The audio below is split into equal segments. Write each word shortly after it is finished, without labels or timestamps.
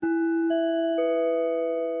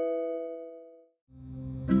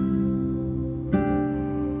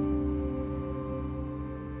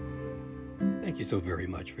you so very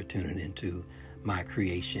much for tuning into my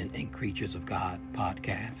Creation and Creatures of God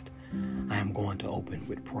podcast. I am going to open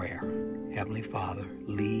with prayer. Heavenly Father,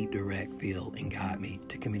 lead, direct, fill, and guide me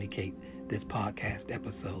to communicate this podcast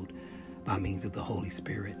episode by means of the Holy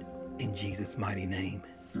Spirit. In Jesus' mighty name,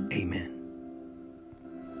 amen.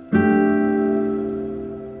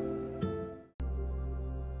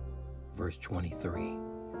 Verse 23,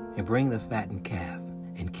 and bring the fattened calf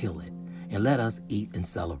and kill it, and let us eat and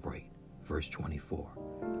celebrate. Verse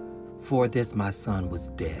 24, for this my son was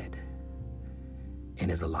dead and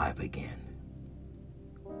is alive again.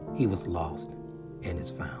 He was lost and is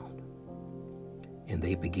found. And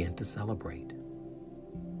they begin to celebrate.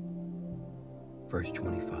 Verse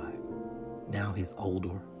 25, now his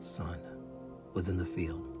older son was in the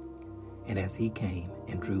field, and as he came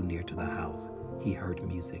and drew near to the house, he heard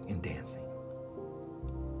music and dancing.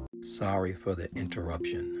 Sorry for the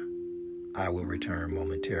interruption. I will return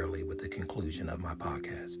momentarily with the conclusion of my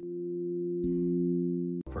podcast.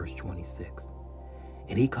 Verse 26,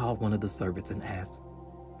 and he called one of the servants and asked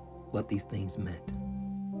what these things meant.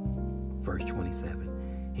 Verse 27,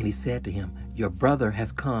 and he said to him, your brother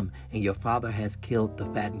has come, and your father has killed the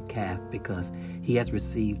fattened calf, because he has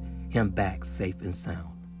received him back safe and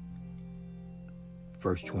sound.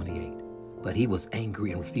 Verse 28, but he was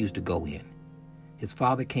angry and refused to go in. His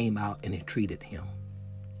father came out and entreated him.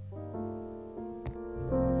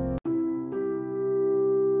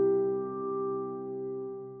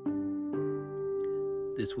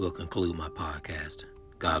 This will conclude my podcast.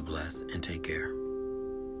 God bless and take care.